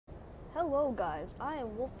Hello guys, I am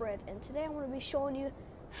Wolfred, and today I'm going to be showing you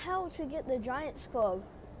how to get the Giants Club.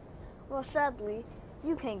 Well, sadly,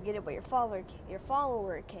 you can't get it, but your follower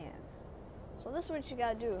can. So this is what you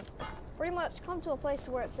gotta do. Pretty much come to a place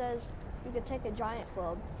where it says you can take a Giant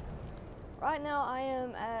Club. Right now I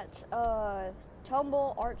am at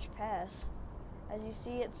Tumble Arch Pass. As you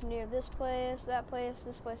see, it's near this place, that place,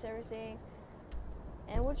 this place, everything.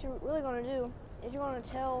 And what you're really going to do is you're going to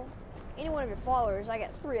tell any one of your followers. I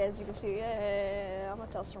got 3, as you can see. Yeah, I'm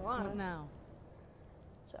gonna tell Serrano. What now?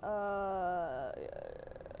 So,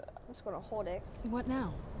 I'm just gonna hold X. What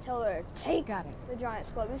now? Tell her, take Got it. the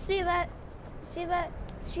Giants Club. You see that? You see that?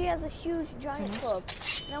 She has a huge Giants Club.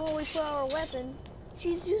 Now when we put our weapon,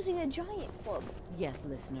 she's using a Giant Club. Yes,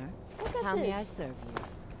 listener. Look at How this. may I serve you?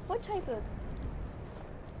 What type of...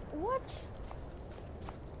 What?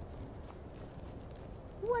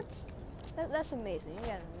 What? That's amazing, you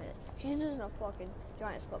gotta admit. She's using a fucking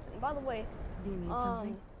Giants Club. And by the way, Do you need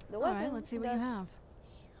something? the All weapon, right, let's see what you have.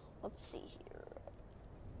 Let's see here.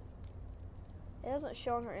 It doesn't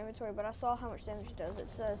show in her inventory, but I saw how much damage it does. It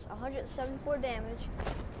says 174 damage.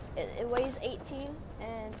 It weighs 18,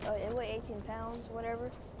 and it weighs 18 pounds, whatever,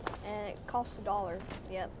 and it costs $1.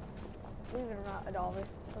 Yep, believe it or not, $1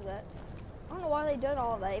 for that. I don't know why they did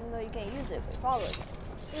all of that, even though you can't use it, but follow it.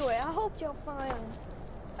 Anyway, I hope y'all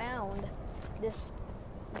found this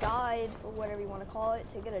guide, or whatever you want to call it,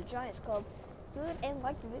 to get a Giants Club good, and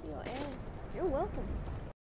like the video, and you're welcome.